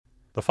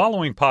The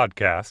following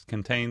podcast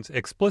contains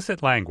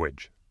explicit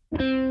language.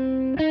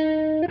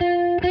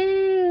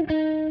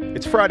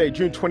 It's Friday,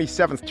 June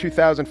 27th,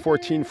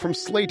 2014. From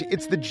Slate,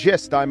 it's The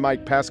Gist. I'm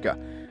Mike Pesca.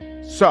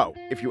 So,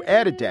 if you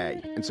add a day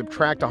and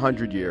subtract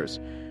 100 years,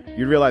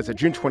 you'd realize that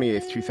June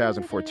 28th,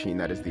 2014,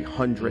 that is the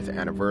 100th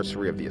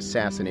anniversary of the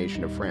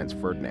assassination of Franz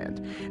Ferdinand.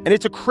 And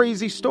it's a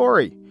crazy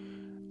story.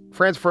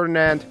 Franz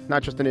Ferdinand,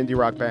 not just an indie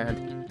rock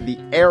band, the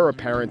heir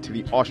apparent to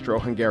the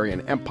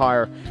Austro-Hungarian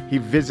Empire. He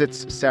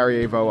visits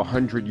Sarajevo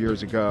 100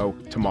 years ago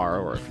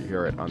tomorrow, or if you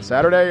hear it on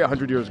Saturday,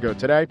 100 years ago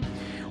today.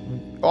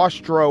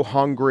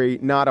 Austro-Hungary,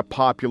 not a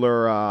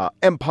popular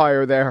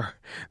empire there.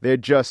 They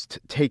had just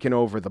taken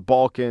over the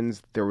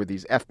Balkans. There were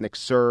these ethnic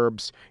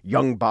Serbs,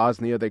 young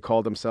Bosnia, they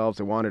called themselves.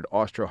 They wanted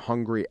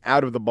Austro-Hungary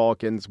out of the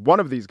Balkans. One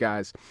of these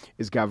guys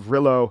is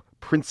Gavrilo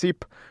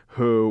Princip,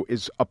 who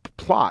is a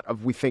plot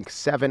of, we think,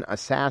 7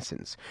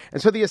 assassins.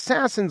 And so the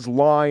assassins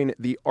line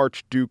the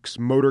Archduke's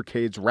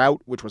motorcade's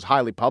route, which was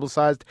highly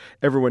publicized.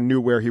 Everyone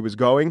knew where he was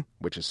going,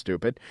 which is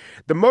stupid.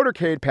 The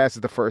motorcade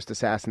passes the first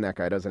assassin. That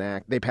guy doesn't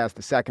act. They pass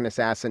the second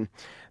assassin.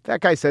 That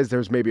guy says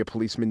there's maybe a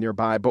policeman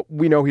nearby, but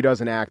we know he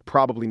doesn't act,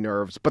 probably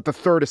nerves. But the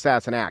third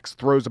assassin acts,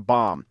 throws a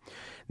bomb.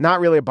 Not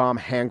really a bomb,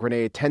 hand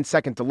grenade,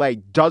 10-second delay,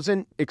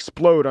 doesn't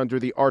explode under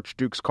the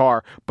Archduke's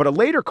car, but a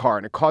later car,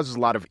 and it causes a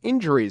lot of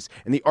injuries,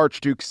 and the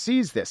Archduke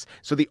sees this.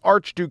 So the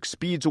Archduke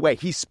speeds away.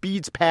 He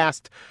speeds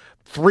past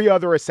 3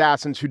 other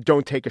assassins who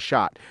don't take a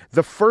shot.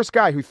 The first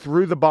guy who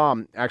threw the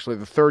bomb, actually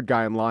the third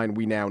guy in line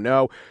we now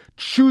know,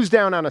 chews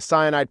down on a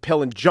cyanide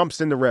pill and jumps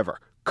in the river.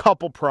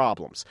 Couple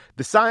problems.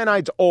 The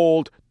cyanide's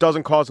old,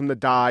 doesn't cause him to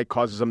die,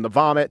 causes him to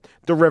vomit.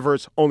 The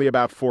river's only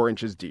about 4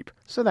 inches deep.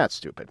 So that's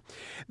stupid.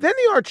 Then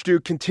the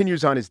Archduke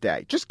continues on his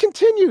day. Just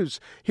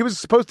continues. He was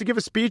supposed to give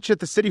a speech at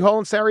the City Hall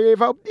in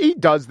Sarajevo. He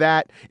does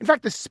that. In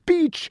fact, the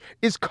speech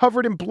is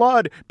covered in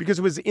blood because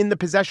it was in the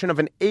possession of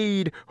an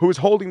aide who was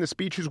holding the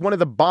speech, who's one of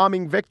the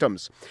bombing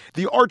victims.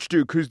 The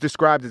Archduke, who's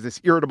described as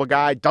this irritable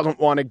guy, doesn't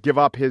want to give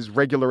up his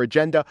regular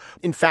agenda.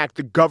 In fact,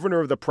 the governor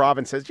of the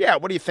province says, yeah,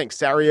 what do you think?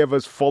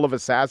 Sarajevo's full of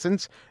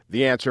assassins?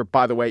 The answer,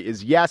 by the way,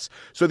 is yes.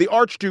 So the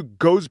Archduke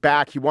goes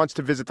back. He wants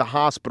to visit the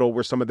hospital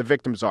where some of the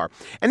victims are.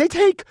 And they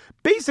take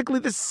basically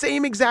the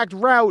same exact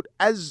route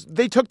as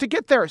they took to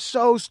get there.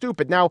 So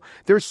stupid. Now,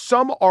 there's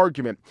some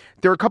argument.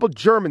 There are a couple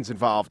Germans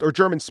involved, or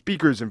German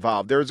speakers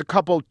involved. There's a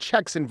couple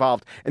Czechs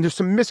involved, and there's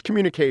some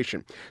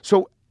miscommunication.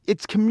 So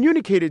it's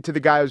communicated to the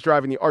guy who's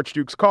driving the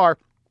Archduke's car,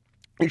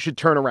 you should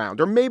turn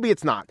around. Or maybe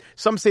it's not.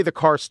 Some say the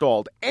car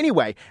stalled.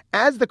 Anyway,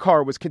 as the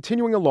car was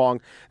continuing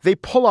along, they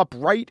pull up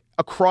right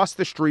across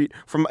the street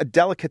from a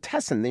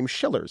delicatessen named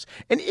Schiller's.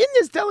 And in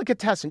this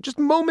delicatessen, just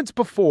moments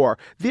before,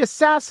 the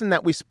assassin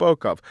that we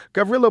spoke of,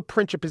 Gavrilo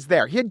Princip, is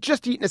there. He had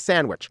just eaten a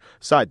sandwich.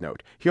 Side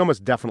note, he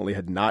almost definitely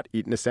had not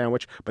eaten a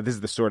sandwich, but this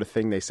is the sort of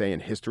thing they say in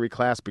history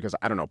class because,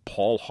 I don't know,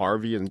 Paul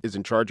Harvey is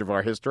in charge of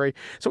our history.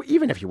 So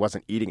even if he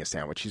wasn't eating a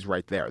sandwich, he's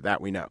right there.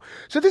 That we know.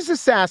 So this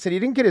assassin, he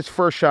didn't get his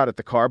first shot at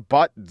the car,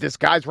 but this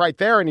guy's right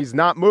there and he's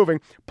not moving.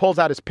 Pulls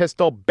out his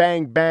pistol,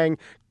 bang, bang,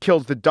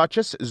 kills the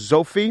Duchess,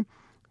 Sophie.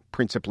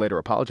 Princip later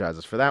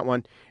apologizes for that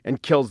one,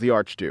 and kills the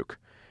Archduke.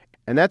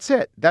 And that's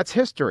it. That's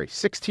history.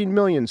 16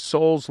 million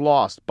souls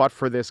lost, but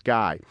for this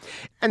guy.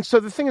 And so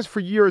the thing is,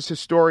 for years,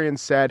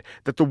 historians said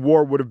that the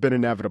war would have been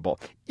inevitable.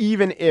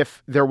 Even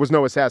if there was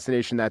no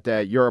assassination that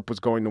day, Europe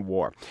was going to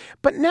war.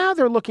 But now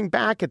they're looking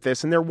back at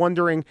this and they're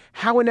wondering,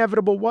 how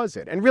inevitable was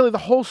it? And really, the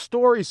whole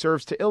story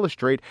serves to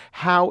illustrate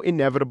how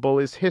inevitable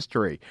is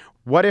history.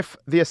 What if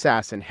the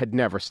assassin had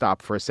never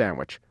stopped for a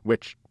sandwich?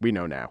 Which we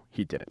know now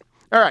he didn't.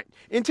 All right,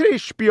 in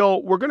today's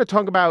spiel, we're going to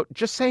talk about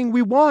just saying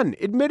we won,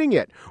 admitting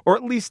it, or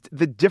at least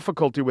the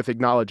difficulty with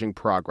acknowledging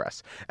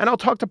progress. And I'll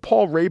talk to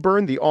Paul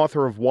Rayburn, the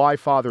author of Why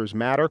Fathers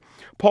Matter.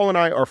 Paul and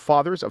I are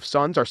fathers of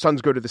sons. Our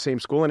sons go to the same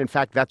school, and in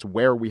fact, that's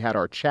where we had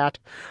our chat.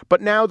 But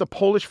now the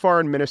Polish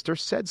foreign minister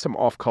said some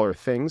off-color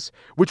things,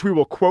 which we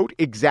will quote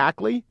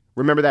exactly.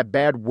 Remember that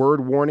bad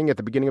word warning at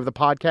the beginning of the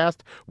podcast?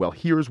 Well,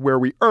 here's where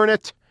we earn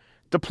it.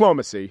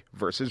 Diplomacy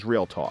versus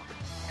real talk.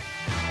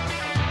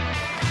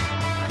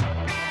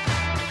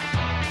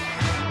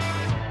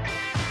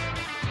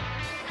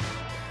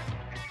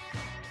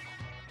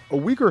 A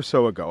week or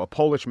so ago, a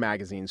Polish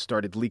magazine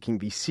started leaking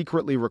the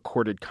secretly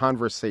recorded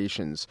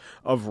conversations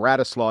of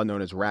Radoslaw,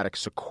 known as Radek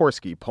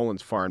Sikorski,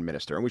 Poland's foreign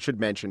minister. And we should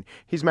mention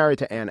he's married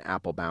to Anne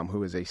Applebaum,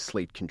 who is a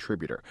Slate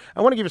contributor.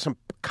 I want to give you some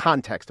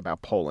context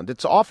about Poland.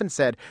 It's often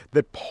said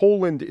that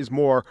Poland is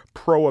more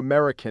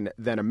pro-American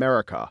than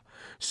America.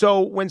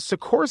 So when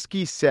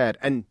Sikorski said,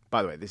 and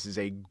by the way, this is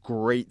a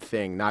great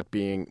thing not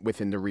being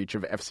within the reach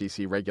of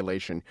FCC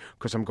regulation,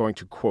 because I'm going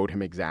to quote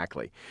him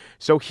exactly.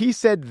 So he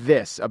said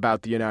this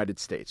about the United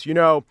States. You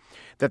know,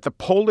 that the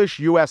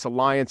Polish-U.S.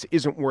 alliance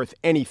isn't worth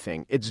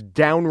anything. It's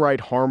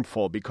downright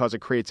harmful because it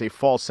creates a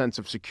false sense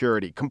of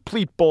security.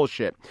 Complete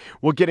bullshit.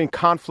 We'll get in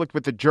conflict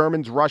with the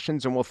Germans,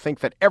 Russians, and we'll think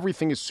that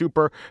everything is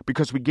super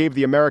because we gave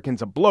the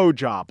Americans a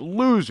blowjob.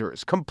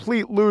 Losers.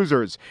 Complete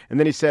losers. And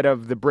then he said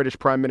of the British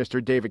Prime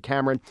Minister David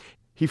Cameron,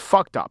 He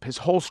fucked up. His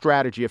whole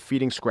strategy of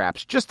feeding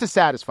scraps just to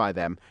satisfy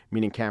them,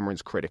 meaning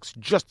Cameron's critics,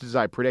 just as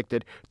I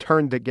predicted,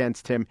 turned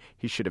against him.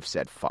 He should have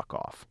said fuck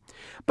off.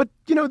 But,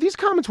 these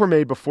comments were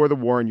made before the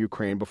war in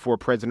Ukraine, before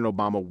President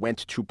Obama went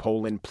to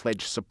Poland,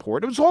 pledged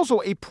support. It was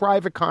also a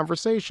private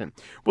conversation.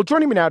 Well,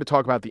 joining me now to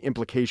talk about the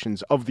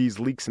implications of these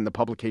leaks and the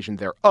publication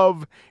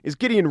thereof is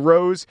Gideon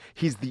Rose.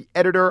 He's the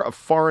editor of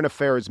Foreign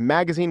Affairs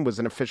magazine, was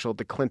an official at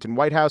the Clinton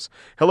White House.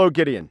 Hello,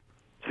 Gideon.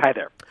 Hi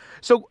there.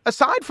 So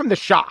aside from the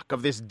shock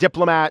of this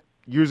diplomat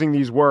using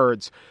these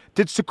words,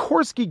 did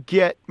Sikorsky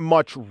get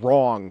much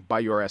wrong by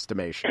your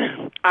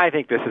estimation? I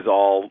think this is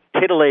all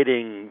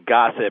titillating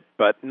gossip,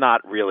 but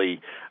not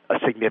really a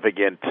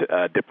significant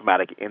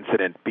diplomatic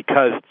incident,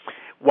 because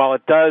while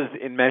it does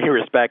in many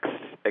respects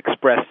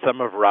express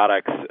some of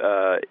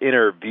Radek's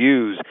inner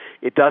views,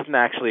 it doesn't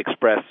actually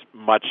express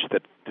much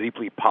that's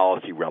deeply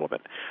policy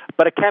relevant.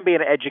 But it can be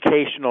an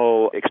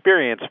educational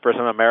experience for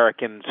some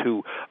Americans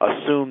who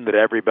assume that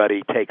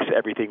everybody takes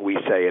everything we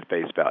say at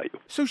face value.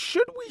 So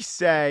should we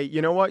say,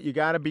 you know what, you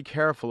got to be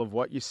careful of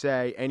what you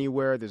say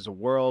anywhere. There's a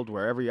world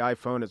where every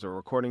iPhone is a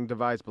recording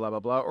device, blah, blah,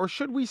 blah. Or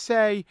should we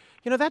say,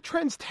 that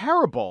trend's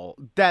terrible,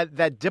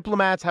 that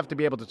diplomats have to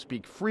be able to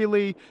speak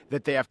freely,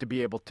 that they have to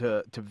be able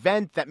to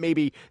vent, that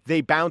maybe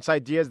they bounce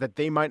ideas that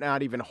they might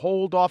not even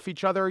hold off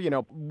each other?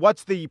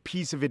 What's the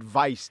piece of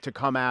advice to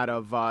come out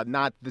of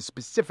not the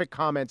specific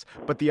comments,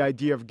 but the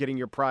idea of getting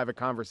your private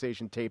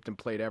conversation taped and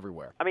played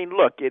everywhere? I mean,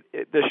 look,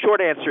 the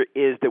short answer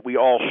is that we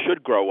all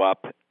should grow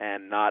up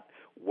and not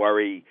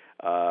worry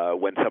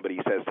when somebody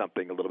says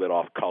something a little bit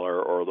off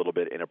color or a little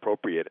bit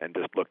inappropriate, and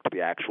just look to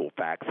the actual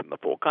facts and the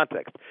full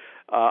context.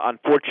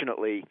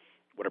 Unfortunately,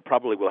 what it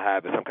probably will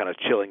have is some kind of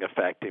chilling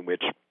effect in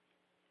which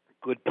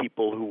good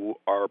people who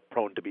are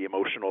prone to be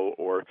emotional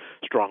or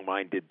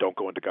strong-minded don't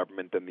go into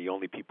government, and the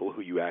only people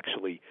who you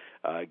actually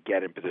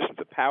get in positions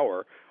of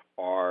power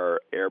are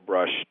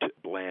airbrushed,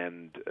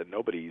 bland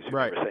nobodies who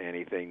never say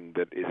anything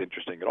that is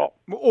interesting at all.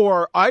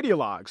 Or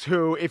ideologues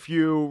who, if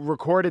you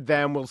recorded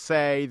them, will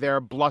say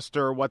they're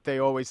bluster what they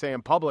always say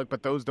in public,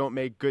 but those don't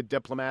make good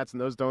diplomats, and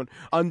those don't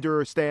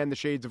understand the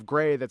shades of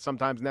gray that's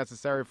sometimes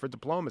necessary for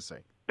diplomacy.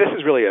 This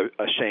is really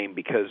a shame,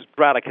 because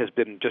Radek has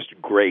been just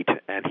great,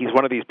 and he's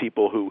one of these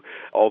people who,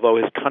 although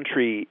his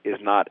country is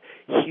not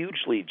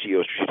hugely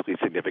geostrategically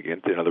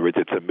significant, in other words,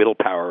 it's a middle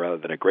power rather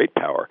than a great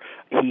power,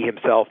 he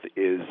himself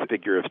is a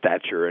figure of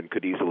stature and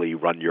could easily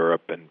run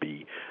Europe and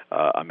be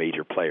a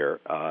major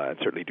player, and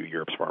certainly do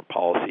Europe's foreign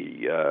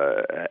policy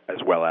as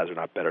well as, or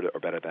not better, or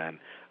better than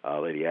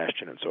Lady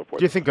Ashton and so forth.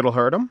 Do you think it'll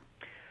hurt him?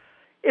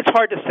 It's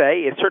hard to say.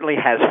 It certainly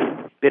has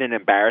been an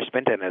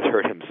embarrassment and has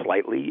hurt him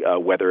slightly.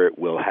 Whether it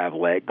will have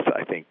legs,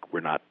 I think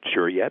we're not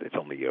sure yet. It's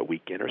only a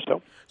week in or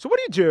so. So what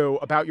do you do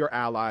about your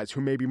allies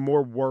who may be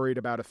more worried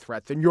about a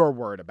threat than you're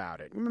worried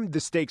about it? The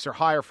stakes are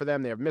higher for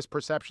them. They have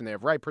misperception. They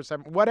have right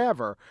perception,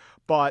 whatever.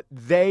 But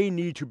they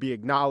need to be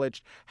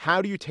acknowledged.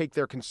 How do you take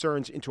their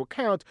concerns into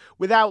account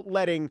without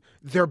letting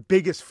their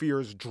biggest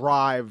fears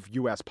drive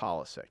U.S.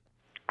 policy?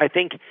 I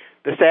think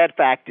the sad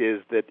fact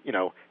is that,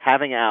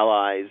 having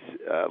allies,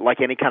 like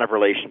any kind of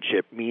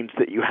relationship, means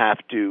that you have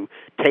to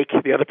take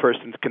the other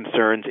person's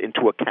concerns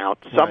into account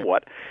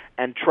somewhat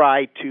and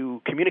try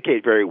to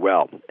communicate very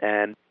well.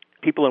 And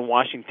people in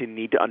Washington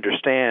need to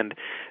understand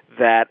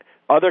that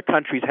other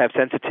countries have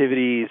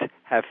sensitivities,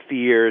 have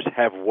fears,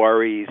 have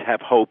worries,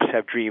 have hopes,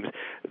 have dreams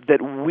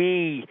that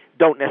we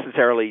don't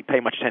necessarily pay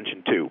much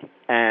attention to.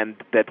 And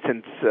that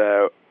since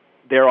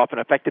they're often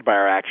affected by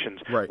our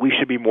actions, we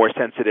should be more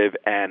sensitive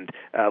and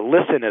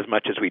listen as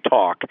much as we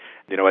talk.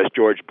 As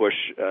George Bush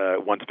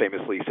once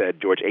famously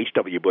said, George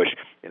H.W. Bush,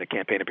 in a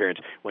campaign appearance,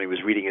 when he was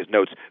reading his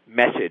notes,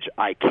 message,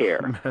 I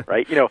care,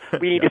 right?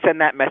 We need to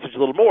send that message a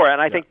little more.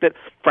 And I think that,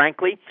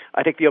 frankly,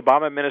 I think the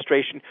Obama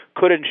administration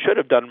could and should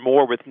have done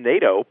more with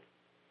NATO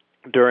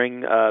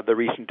during the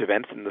recent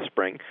events in the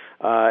spring,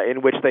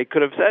 in which the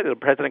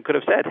president could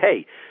have said,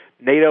 hey,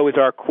 NATO is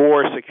our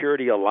core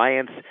security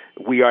alliance.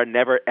 We are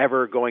never,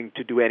 ever going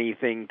to do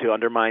anything to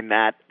undermine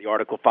that. The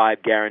Article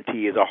 5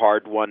 guarantee is a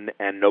hard one,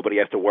 and nobody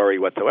has to worry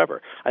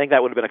whatsoever. I think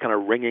that would have been a kind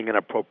of ringing and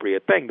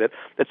appropriate thing that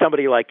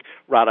somebody like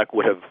Radek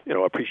would have,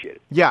 appreciated.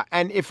 Yeah,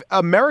 and if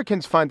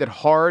Americans find it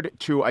hard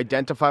to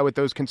identify with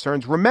those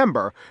concerns,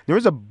 remember, there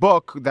is a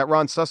book that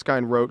Ron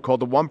Suskind wrote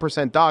called The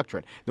 1%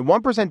 Doctrine. The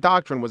 1%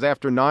 Doctrine was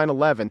after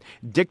 9/11,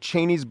 Dick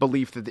Cheney's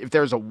belief that if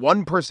there's a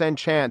 1%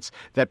 chance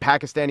that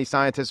Pakistani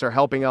scientists are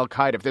helping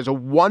al-Qaeda, if there's a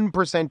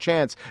 1%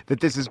 chance that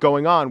this is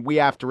going on, we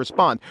have to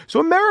respond. So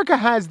America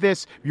has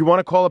this, you want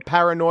to call it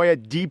paranoia,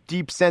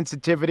 deep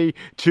sensitivity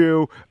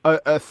to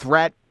a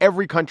threat.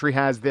 Every country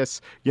has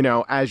this,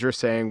 as you're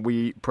saying,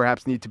 we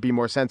perhaps need to be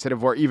more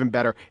sensitive, or even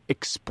better,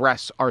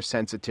 express our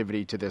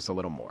sensitivity to this a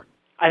little more.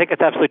 I think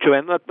that's absolutely true.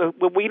 And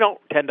what we don't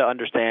tend to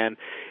understand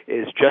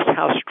is just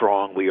how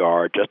strong we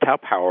are, just how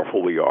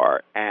powerful we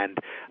are. And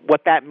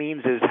what that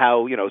means is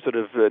how,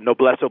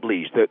 noblesse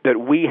oblige, that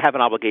we have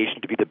an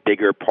obligation to be the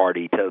bigger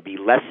party, to be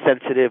less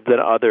sensitive than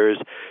others,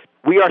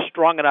 we are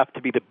strong enough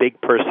to be the big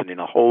person in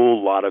a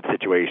whole lot of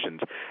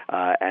situations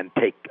and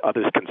take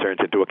others' concerns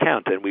into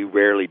account, and we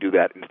rarely do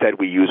that. Instead,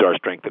 we use our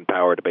strength and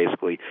power to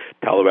basically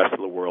tell the rest of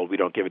the world, we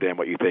don't give a damn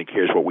what you think,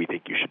 here's what we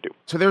think you should do.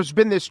 So there's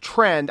been this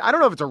trend, I don't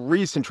know if it's a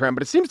recent trend,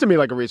 but it seems to me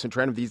like a recent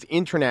trend of these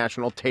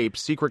international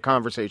tapes, secret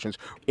conversations.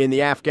 In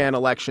the Afghan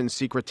election,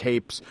 secret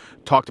tapes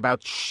talked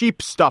about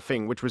sheep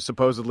stuffing, which was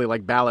supposedly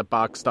like ballot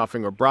box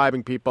stuffing or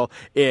bribing people.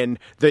 In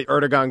the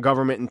Erdogan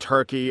government in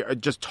Turkey,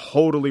 just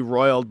totally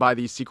roiled by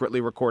these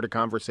secretly recorded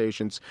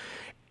conversations.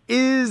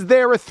 Is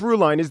there a through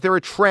line? Is there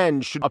a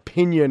trend,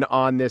 opinion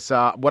on this,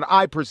 what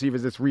I perceive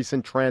as this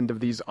recent trend of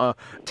these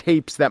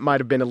tapes that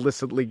might have been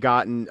illicitly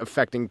gotten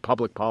affecting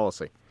public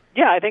policy?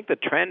 Yeah, I think the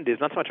trend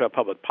is not so much about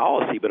public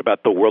policy, but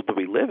about the world that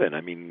we live in.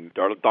 I mean,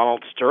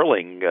 Donald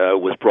Sterling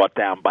was brought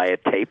down by a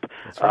tape.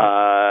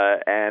 Right.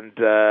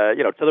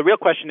 So the real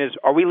question is,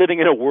 are we living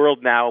in a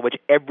world now in which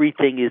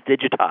everything is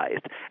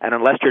digitized? And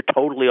unless you're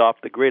totally off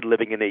the grid,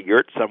 living in a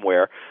yurt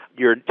somewhere,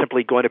 you're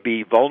simply going to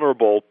be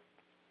vulnerable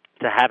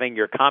to having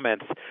your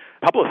comments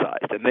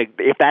publicized. And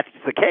if that's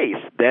the case,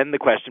 then the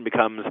question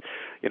becomes,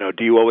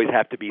 do you always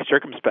have to be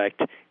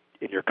circumspect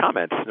in your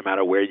comments, no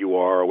matter where you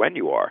are or when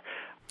you are?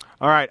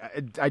 All right.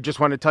 I just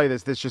want to tell you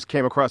this. This just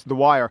came across the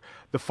wire.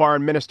 The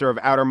foreign minister of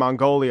Outer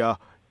Mongolia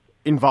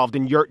involved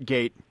in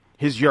Yurtgate.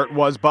 His yurt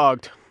was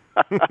bugged.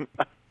 That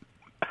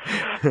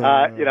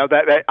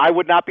I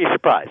would not be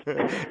surprised.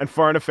 And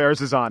Foreign Affairs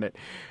is on it.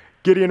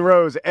 Gideon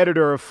Rose,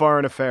 editor of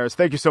Foreign Affairs.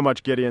 Thank you so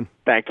much, Gideon.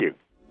 Thank you.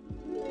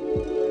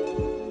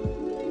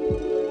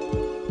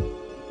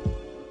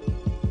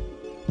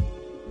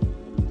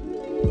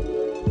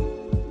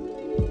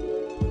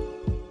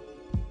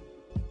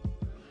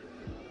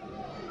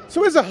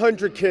 So as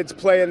 100 kids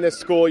play in this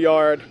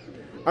schoolyard,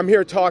 I'm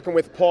here talking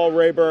with Paul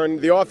Rayburn,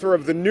 the author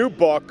of the new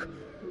book,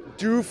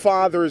 Do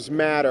Fathers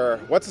Matter?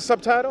 What's the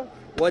subtitle?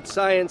 What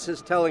science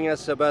is telling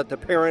us about the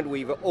parent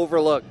we've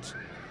overlooked.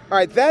 All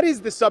right, that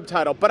is the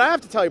subtitle. But I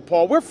have to tell you,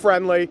 Paul, we're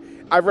friendly.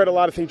 I've read a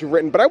lot of things you've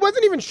written, but I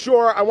wasn't even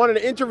sure I wanted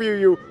to interview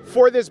you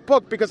for this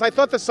book because I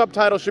thought the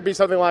subtitle should be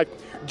something like,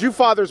 Do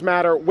Fathers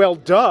Matter? Well,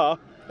 duh.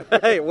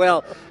 Hey,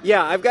 well,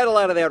 yeah, I've got a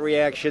lot of that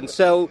reaction.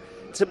 So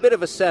it's a bit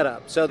of a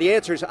setup. So the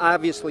answer is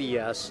obviously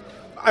yes.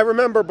 I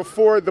remember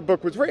before the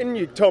book was written,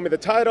 you told me the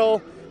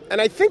title,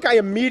 and I think I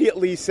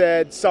immediately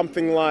said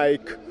something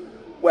like,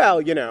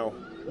 well,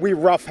 we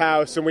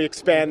roughhouse and we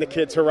expand the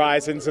kids'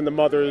 horizons and the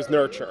mother's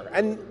nurture.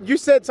 And you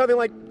said something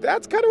like,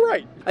 that's kind of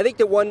right. I think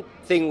the one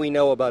thing we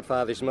know about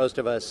fathers, most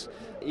of us,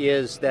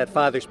 is that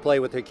fathers play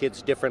with their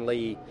kids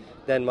differently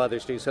than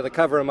mothers do. So the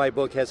cover of my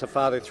book has a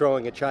father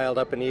throwing a child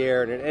up in the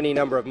air, and any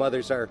number of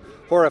mothers are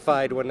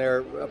horrified when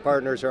their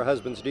partners or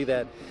husbands do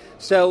that.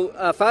 So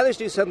fathers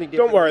do something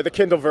different. Don't worry, the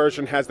Kindle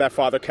version has that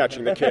father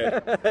catching the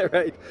kid.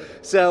 Right.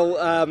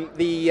 So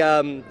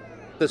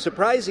the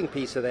surprising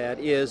piece of that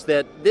is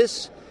that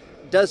this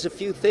does a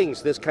few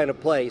things, this kind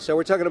of play. So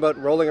we're talking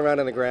about rolling around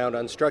on the ground,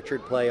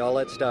 unstructured play, all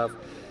that stuff.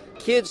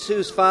 Kids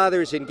whose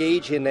fathers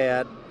engage in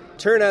that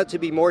turn out to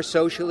be more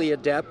socially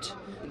adept.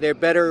 They're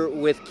better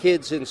with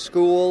kids in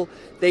school.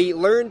 They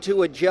learn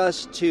to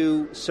adjust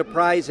to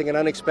surprising and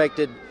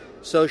unexpected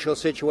social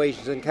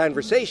situations and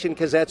conversation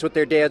because that's what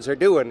their dads are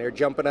doing. They're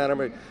jumping on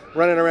them or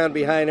running around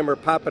behind them or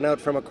popping out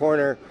from a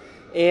corner.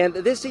 And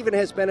this even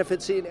has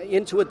benefits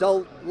into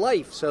adult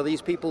life. So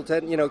these people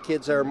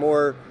kids are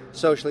more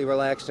socially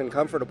relaxed and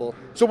comfortable.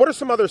 So what are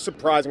some other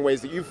surprising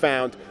ways that you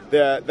found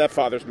that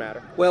fathers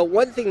matter? Well,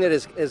 one thing that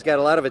has got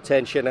a lot of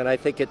attention, and I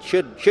think it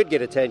should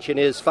get attention,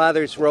 is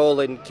fathers' role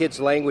in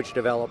kids' language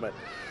development.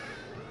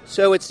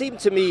 So it seemed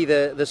to me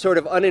the sort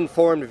of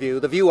uninformed view,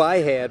 the view I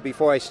had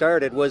before I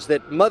started, was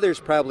that mothers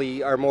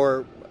probably are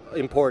more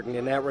important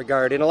in that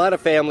regard. In a lot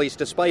of families,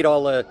 despite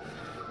all the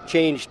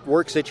changed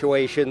work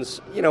situations,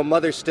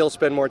 mothers still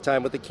spend more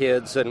time with the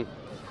kids and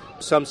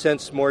some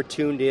sense more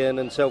tuned in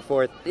and so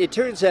forth. It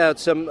turns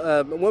out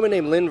a woman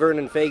named Lynn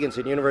Vernon Fagans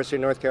at University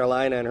of North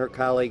Carolina and her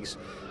colleagues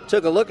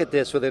took a look at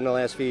this within the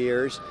last few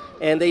years,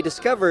 and they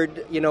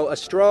discovered, a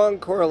strong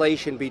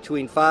correlation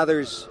between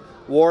fathers'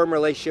 warm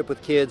relationship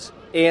with kids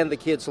and the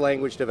kids'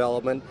 language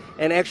development,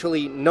 and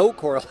actually no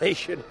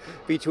correlation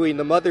between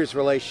the mother's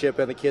relationship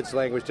and the kids'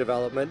 language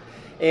development.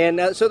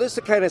 And so this is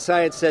the kind of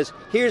science says,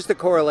 here's the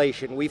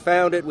correlation. We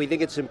found it. We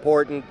think it's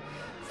important.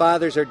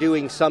 Fathers are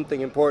doing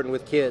something important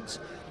with kids.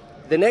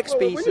 The next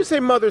piece... When you say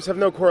mothers have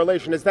no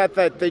correlation, is that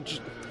they...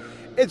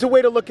 It's a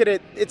way to look at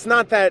it. It's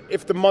not that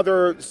if the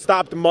mother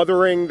stopped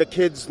mothering, the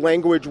kid's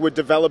language would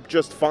develop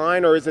just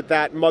fine, or is it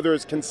that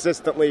mothers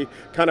consistently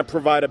kind of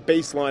provide a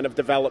baseline of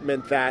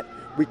development that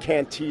we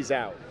can't tease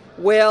out?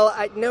 Well,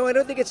 I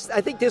don't think it's...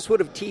 I think this would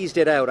have teased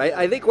it out.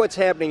 I think what's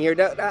happening here...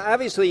 Now,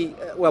 obviously,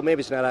 well, maybe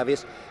it's not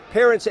obvious.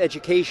 Parents'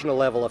 educational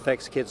level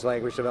affects kids'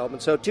 language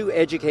development. So 2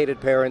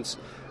 educated parents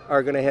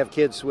are going to have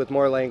kids with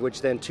more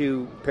language than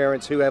 2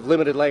 parents who have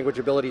limited language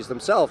abilities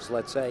themselves,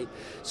 let's say.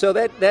 So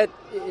that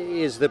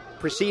is the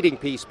preceding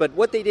piece. But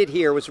what they did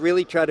here was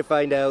really try to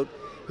find out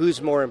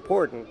who's more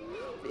important.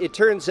 it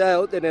turns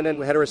out that in a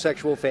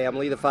heterosexual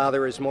family, the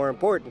father is more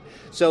important.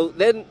 So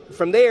then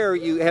from there,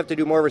 you have to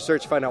do more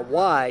research to find out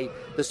why.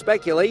 The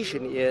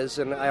speculation is,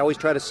 and I always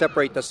try to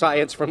separate the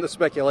science from the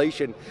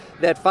speculation,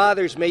 that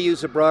fathers may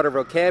use a broader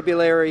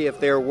vocabulary. If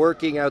they're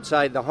working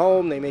outside the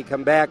home, they may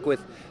come back with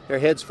their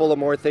heads full of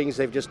more things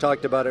they've just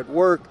talked about at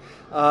work.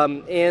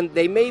 And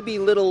they may be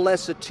a little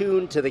less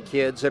attuned to the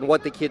kids and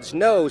what the kids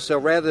know. So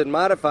rather than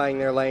modifying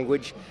their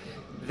language,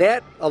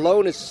 that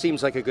alone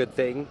seems like a good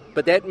thing,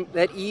 but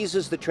that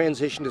eases the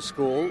transition to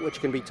school,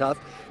 which can be tough.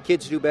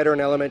 Kids do better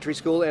in elementary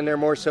school, and they're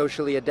more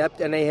socially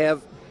adept, and they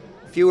have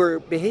fewer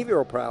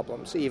behavioral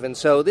problems even.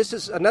 So this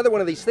is another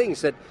one of these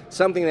things that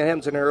something that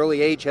happens in an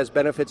early age has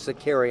benefits that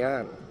carry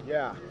on.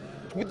 Yeah.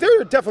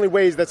 There are definitely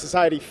ways that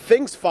society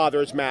thinks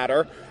fathers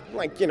matter.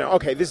 Like,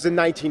 okay, this is a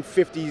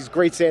 1950s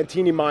Great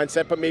Santini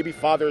mindset, but maybe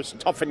fathers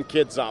toughen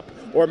kids up.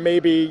 Or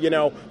maybe,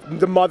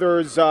 the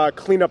mothers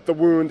clean up the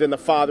wound and the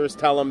fathers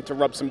tell them to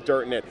rub some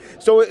dirt in it.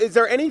 So is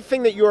there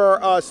anything that your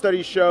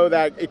studies show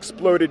that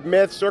exploded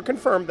myths or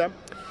confirmed them?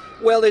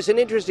 Well, there's an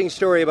interesting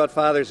story about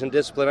fathers and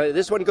discipline.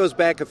 This one goes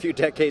back a few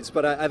decades,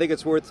 but I think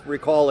it's worth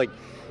recalling.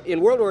 In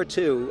World War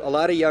II, a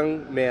lot of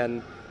young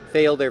men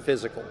failed their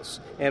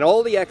physicals. And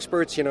all the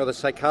experts, the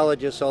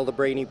psychologists, all the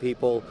brainy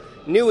people,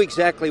 knew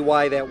exactly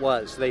why that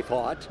was, they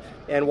thought.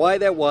 And why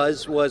that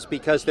was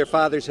because their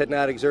fathers had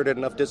not exerted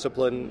enough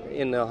discipline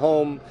in the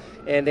home,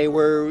 and they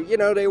were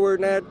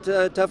not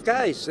tough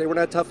guys. They were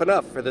not tough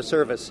enough for the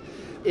service.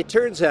 It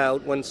turns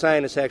out, when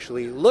scientists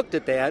actually looked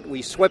at that,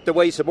 we swept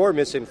away some more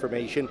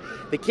misinformation.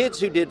 The kids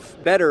who did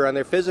better on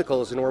their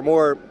physicals and were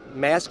more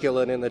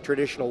masculine in the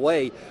traditional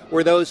way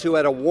were those who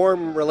had a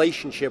warm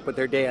relationship with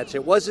their dads.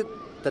 It wasn't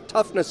the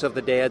toughness of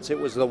the dads, it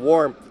was the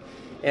warmth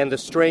and the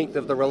strength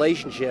of the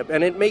relationship.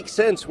 And it makes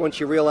sense once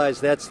you realize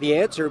that's the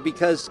answer,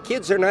 because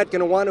kids are not going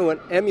to want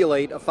to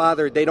emulate a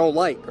father they don't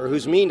like or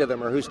who's mean to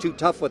them or who's too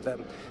tough with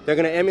them. They're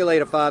going to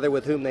emulate a father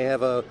with whom they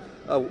have a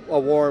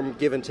warm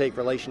give-and-take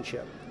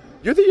relationship.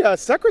 You're the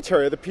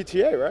secretary of the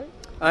PTA, right?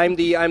 I'm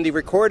the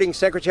recording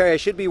secretary. I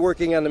should be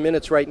working on the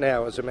minutes right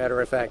now, as a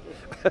matter of fact.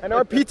 And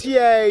our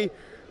PTA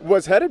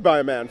was headed by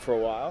a man for a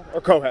while, or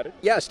co-headed.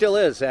 Yeah, still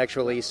is,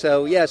 actually.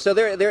 So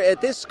they're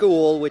at this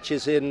school, which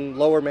is in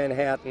Lower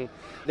Manhattan.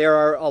 There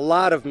are a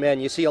lot of men.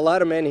 You see a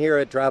lot of men here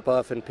at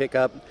drop-off and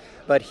pick-up,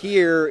 but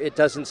here it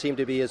doesn't seem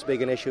to be as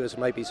big an issue as it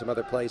might be some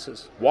other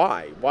places.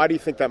 Why? Why do you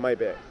think that might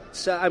be?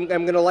 So I'm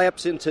going to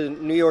lapse into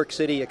New York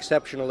City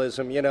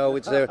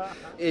exceptionalism.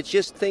 It's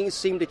just things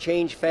seem to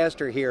change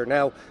faster here.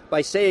 Now,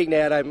 by saying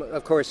that, I'm,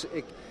 of course,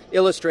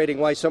 illustrating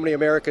why so many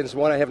Americans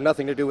want to have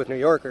nothing to do with New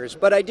Yorkers.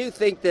 But I do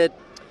think that,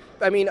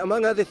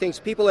 among other things,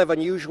 people have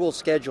unusual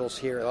schedules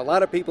here. A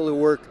lot of people who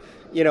work,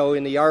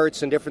 in the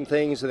arts and different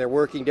things, and they're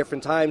working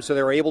different times, so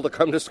they're able to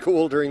come to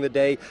school during the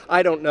day.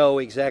 I don't know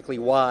exactly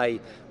why,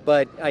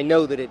 but I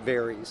know that it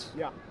varies.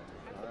 Yeah.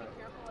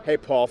 Hey,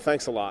 Paul,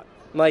 thanks a lot.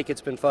 Mike,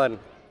 it's been fun.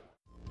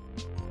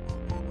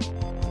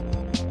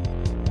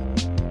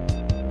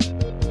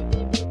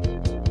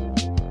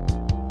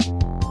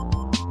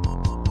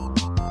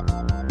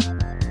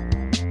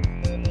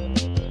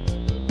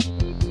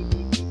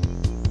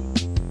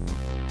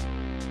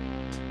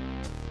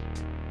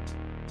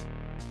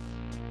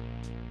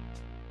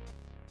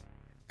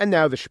 And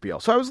now the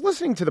spiel. So I was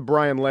listening to the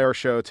Brian Lehrer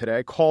show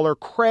today. Caller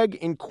Craig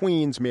in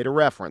Queens made a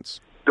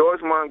reference. Doris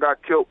Monk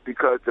got killed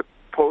because the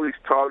police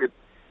target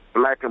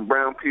black and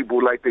brown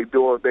people like they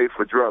do all day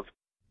for drugs.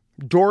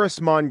 Doris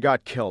Monk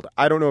got killed.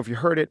 I don't know if you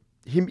heard it.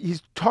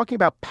 He's talking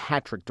about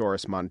Patrick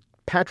Doris Monk.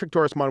 Patrick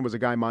Doris Monk was a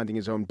guy minding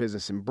his own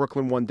business in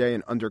Brooklyn one day.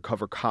 An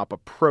undercover cop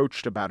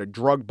approached about a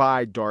drug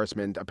buy. Doris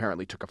Monk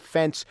apparently took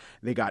offense.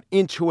 They got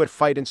into it.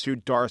 Fight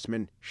ensued. Doris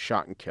Monk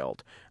shot and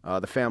killed.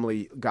 The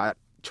family got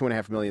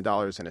 $2.5 million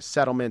in a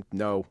settlement.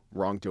 No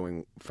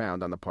wrongdoing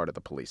found on the part of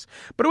the police.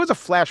 But it was a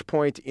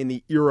flashpoint in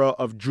the era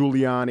of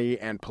Giuliani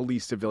and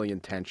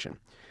police-civilian tension.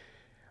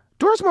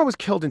 Doris Monk was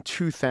killed in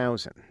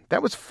 2000.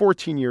 That was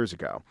 14 years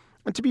ago.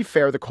 And to be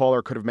fair, the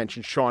caller could have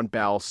mentioned Sean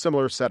Bell,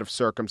 similar set of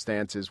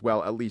circumstances,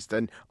 well, at least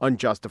an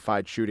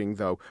unjustified shooting,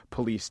 though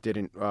police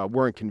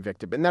weren't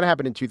convicted. And that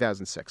happened in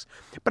 2006.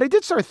 But I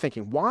did start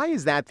thinking, why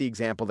is that the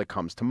example that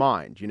comes to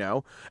mind,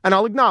 And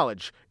I'll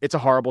acknowledge it's a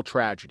horrible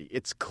tragedy.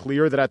 It's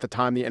clear that at the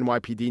time the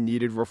NYPD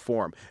needed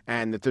reform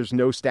and that there's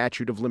no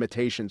statute of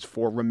limitations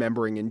for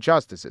remembering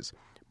injustices.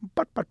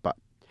 But.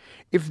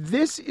 If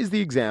this is the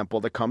example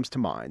that comes to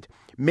mind,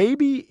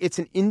 maybe it's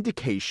an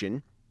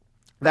indication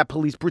that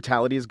police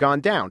brutality has gone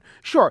down.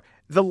 Sure,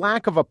 the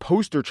lack of a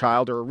poster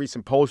child or a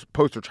recent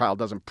poster child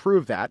doesn't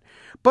prove that.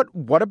 But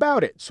what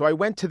about it? So I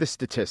went to the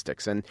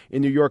statistics. And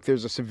in New York,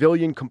 there's a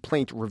civilian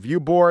complaint review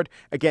board.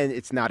 Again,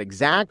 it's not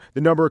exact. The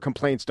number of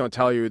complaints don't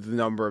tell you the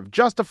number of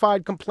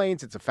justified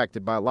complaints. It's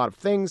affected by a lot of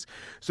things.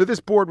 So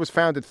this board was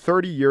founded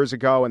 30 years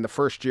ago. And the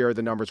first year,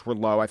 the numbers were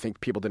low. I think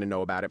people didn't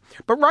know about it.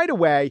 But right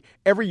away,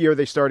 every year,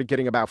 they started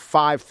getting about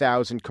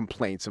 5,000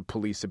 complaints of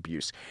police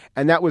abuse.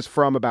 And that was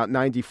from about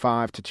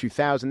 95 to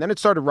 2000. Then it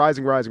started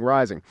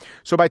rising.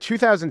 So by 2000,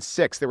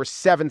 2006, there were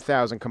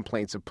 7,000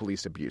 complaints of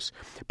police abuse.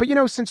 But,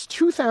 since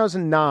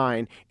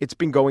 2009, it's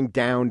been going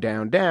down,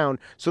 down, down.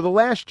 So the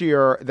last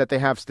year that they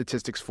have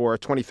statistics for,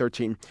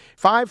 2013,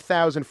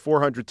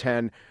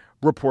 5,410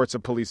 reports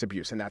of police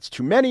abuse. And that's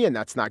too many, and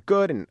that's not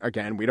good. And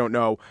again, we don't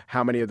know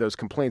how many of those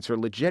complaints are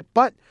legit,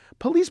 but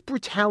police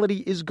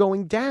brutality is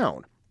going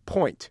down.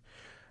 Point.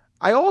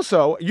 I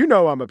also,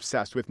 I'm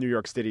obsessed with New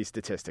York City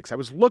statistics. I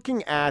was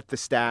looking at the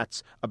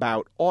stats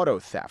about auto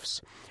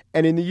thefts.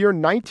 And in the year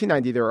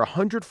 1990, there were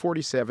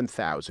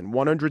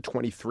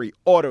 147,123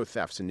 auto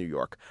thefts in New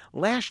York.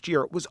 Last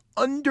year, it was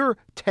under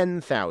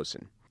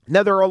 10,000.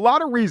 Now, there are a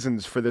lot of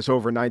reasons for this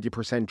over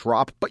 90%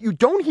 drop, but you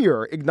don't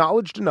hear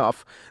acknowledged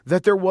enough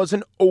that there was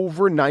an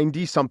over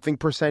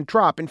 90-something%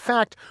 drop. In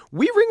fact,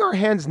 we wring our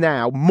hands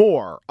now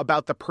more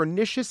about the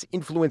pernicious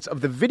influence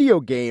of the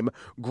video game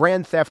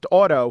Grand Theft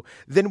Auto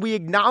than we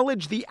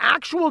acknowledge the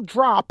actual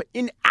drop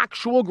in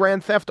actual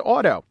Grand Theft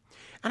Auto.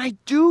 And I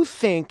do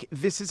think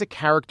this is a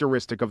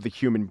characteristic of the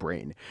human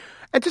brain.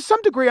 And to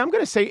some degree, I'm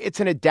going to say it's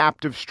an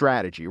adaptive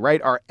strategy,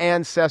 right? Our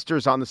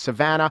ancestors on the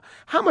savannah,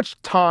 how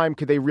much time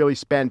could they really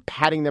spend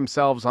patting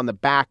themselves on the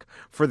back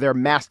for their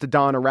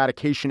mastodon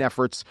eradication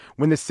efforts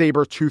when the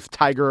saber-toothed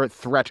tiger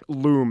threat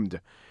loomed?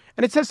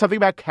 And it says something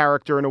about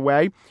character in a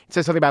way. It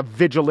says something about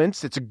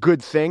vigilance. It's a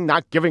good thing,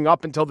 not giving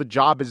up until the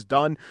job is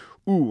done.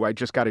 Ooh, I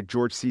just got a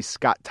George C.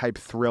 Scott type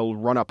thrill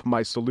run up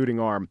my saluting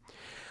arm.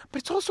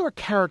 But it's also a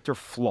character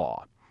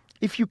flaw.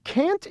 If you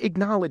can't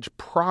acknowledge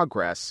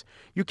progress,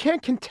 you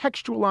can't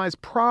contextualize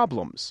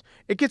problems.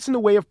 It gets in the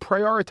way of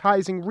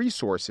prioritizing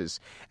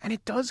resources, and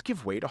it does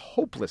give way to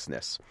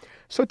hopelessness.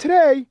 So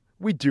today,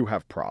 we do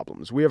have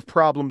problems. We have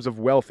problems of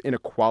wealth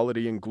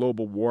inequality and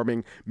global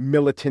warming,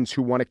 militants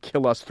who want to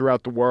kill us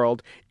throughout the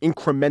world,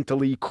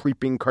 incrementally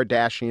creeping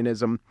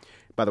Kardashianism.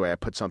 By the way, I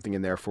put something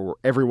in there for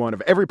everyone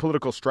of every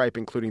political stripe,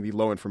 including the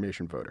low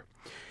information voter.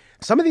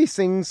 Some of these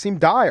things seem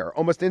dire,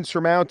 almost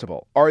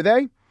insurmountable. Are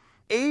they?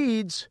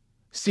 AIDS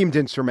seemed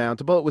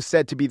insurmountable. It was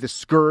said to be the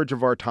scourge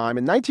of our time.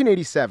 In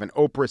 1987,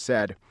 Oprah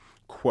said,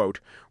 quote,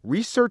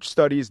 research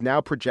studies now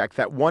project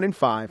that 1 in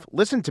 5,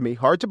 listen to me,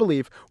 hard to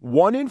believe,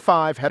 1 in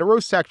 5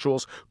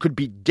 heterosexuals could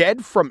be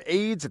dead from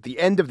AIDS at the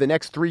end of the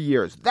next 3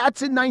 years.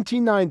 That's in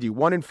 1990,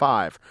 1 in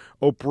 5,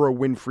 Oprah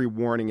Winfrey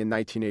warning in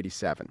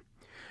 1987.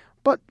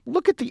 But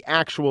look at the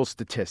actual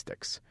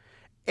statistics.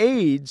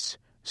 AIDS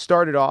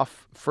started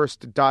off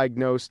first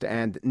diagnosed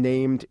and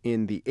named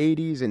in the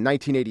 80s. In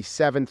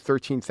 1987,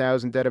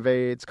 13,000 dead of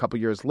AIDS. A couple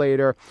years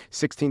later,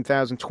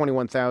 16,000,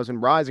 21,000,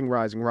 rising.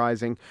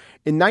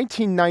 In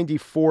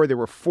 1994, there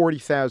were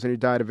 40,000 who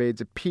died of AIDS.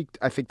 It peaked,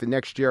 I think, the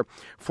next year,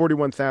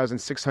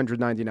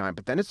 41,699.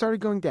 But then it started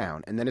going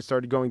down, and then it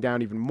started going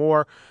down even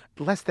more.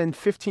 Less than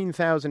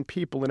 15,000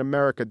 people in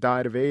America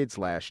died of AIDS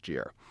last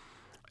year.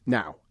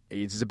 Now,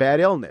 AIDS is a bad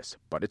illness,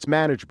 but it's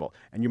manageable.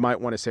 And you might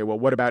want to say, well,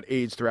 what about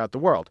AIDS throughout the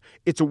world?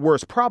 It's a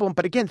worse problem,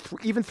 but again,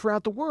 even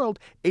throughout the world,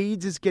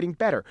 AIDS is getting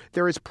better.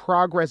 There is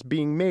progress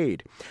being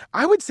made.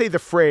 I would say the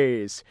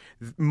phrase,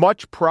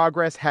 much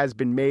progress has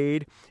been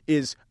made,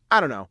 is,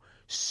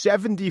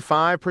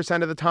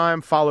 75% of the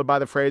time, followed by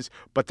the phrase,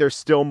 but there's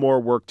still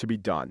more work to be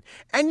done.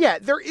 And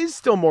yet, there is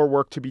still more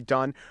work to be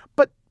done,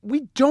 but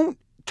we don't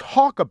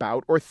talk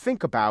about or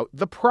think about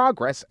the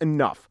progress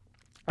enough.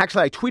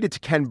 Actually, I tweeted to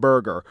Ken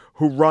Berger,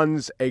 who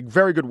runs a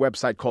very good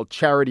website called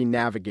Charity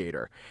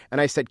Navigator. And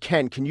I said,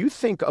 Ken, can you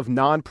think of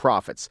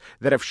nonprofits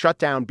that have shut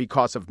down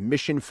because of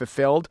mission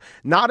fulfilled?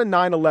 Not a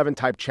 9/11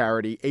 type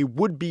charity, a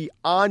would-be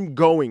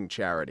ongoing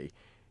charity.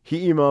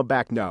 He emailed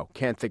back, no,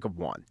 can't think of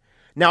one.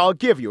 Now, I'll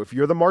give you, if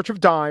you're the March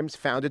of Dimes,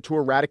 founded to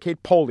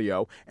eradicate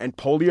polio, and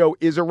polio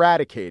is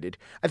eradicated,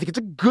 I think it's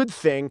a good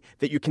thing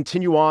that you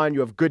continue on, you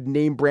have good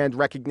name brand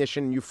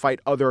recognition, and you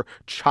fight other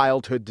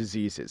childhood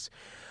diseases.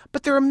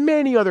 But there are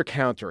many other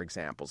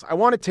counterexamples. I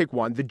want to take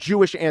one, the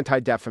Jewish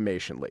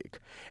Anti-Defamation League.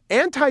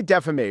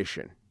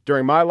 Anti-defamation,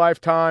 during my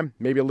lifetime,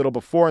 maybe a little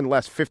before in the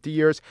last 50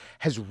 years,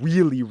 has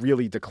really,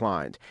 really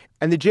declined.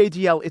 And the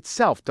JDL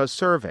itself does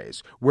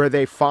surveys where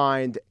they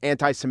find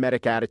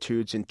anti-Semitic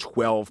attitudes in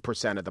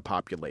 12% of the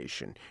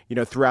population.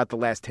 Throughout the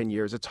last 10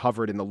 years, it's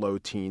hovered in the low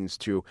teens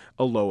to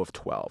a low of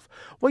 12.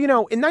 Well, in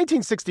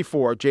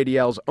 1964,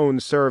 JDL's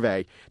own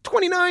survey,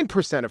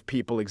 29% of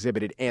people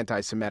exhibited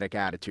anti-Semitic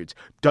attitudes.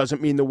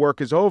 Doesn't mean the work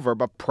is over,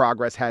 but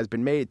progress has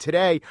been made.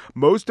 Today,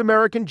 most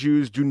American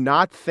Jews do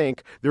not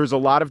think there's a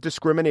lot of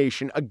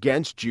discrimination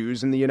against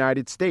Jews in the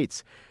United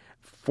States.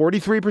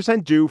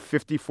 43% do,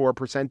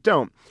 54%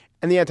 don't.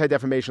 And the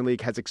Anti-Defamation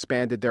League has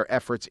expanded their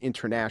efforts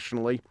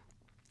internationally.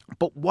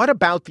 But what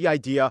about the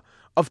idea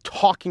of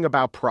talking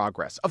about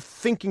progress, of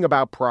thinking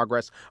about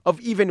progress, of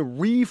even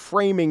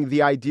reframing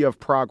the idea of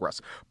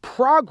progress?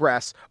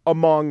 Progress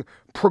among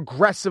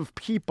progressive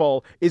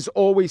people is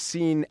always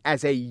seen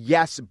as a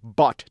yes,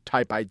 but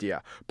type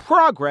idea.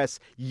 Progress,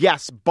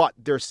 yes, but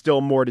there's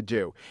still more to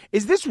do.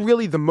 Is this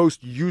really the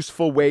most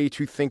useful way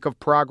to think of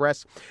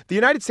progress? The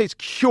United States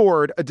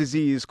cured a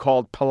disease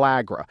called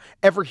pellagra.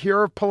 Ever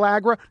hear of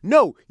pellagra?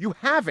 No, you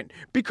haven't,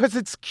 because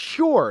it's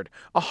cured.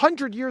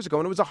 100 years ago,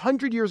 and it was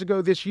 100 years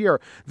ago this year,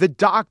 the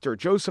doctor,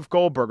 Joseph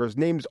Goldberger's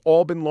name's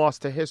all been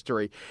lost to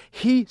history.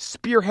 He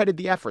spearheaded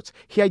the efforts.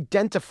 He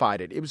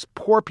identified it. It was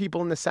poor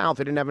people in the South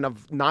who didn't have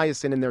enough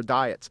niacin in their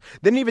diets.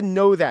 They didn't even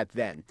know that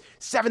then.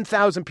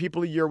 7,000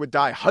 people a year would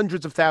die.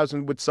 Hundreds of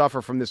thousands would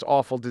suffer from this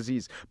awful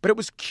disease. But it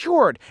was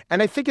cured.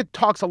 And I think it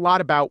talks a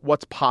lot about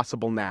what's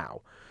possible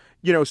now.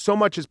 You know, so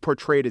much is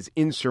portrayed as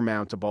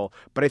insurmountable,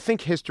 but I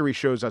think history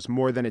shows us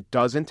more than it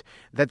doesn't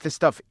that this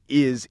stuff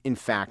is, in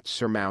fact,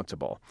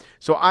 surmountable.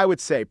 So I would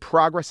say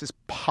progress is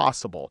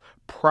possible.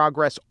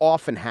 Progress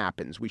often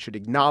happens. We should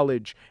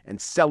acknowledge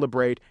and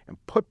celebrate and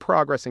put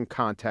progress in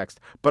context,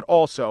 but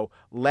also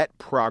let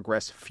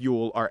progress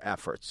fuel our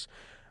efforts.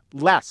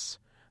 Lest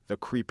the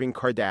creeping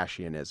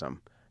Kardashianism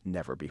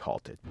never be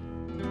halted.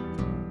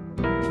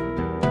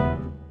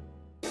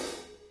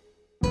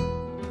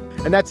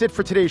 And that's it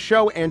for today's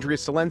show. Andrea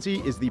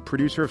Salenzi is the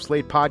producer of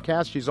Slate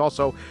Podcast. She's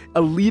also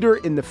a leader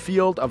in the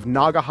field of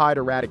Naugahyde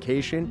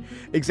eradication.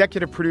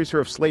 Executive producer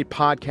of Slate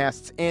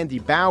Podcasts, Andy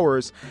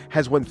Bowers,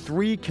 has won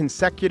 3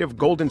 consecutive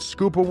Golden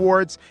Scoop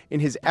Awards in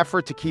his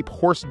effort to keep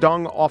horse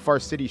dung off our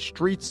city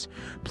streets.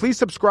 Please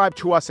subscribe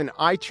to us in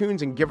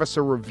iTunes and give us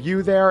a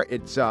review there.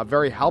 It's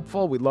very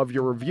helpful. We love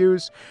your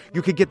reviews.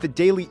 You could get the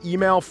daily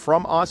email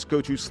from us. Go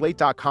to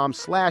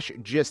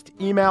slate.com/gist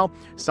email.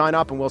 Sign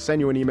up and we'll send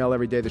you an email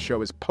every day the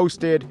show is posted.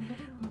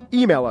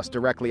 Email us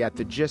directly at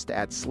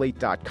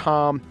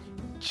thegist@slate.com.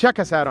 Check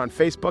us out on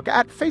Facebook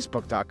at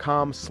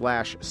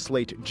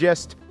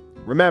facebook.com/SlateGist.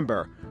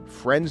 Remember,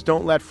 friends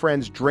don't let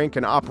friends drink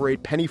and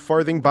operate penny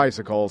farthing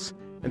bicycles.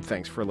 And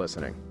thanks for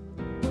listening.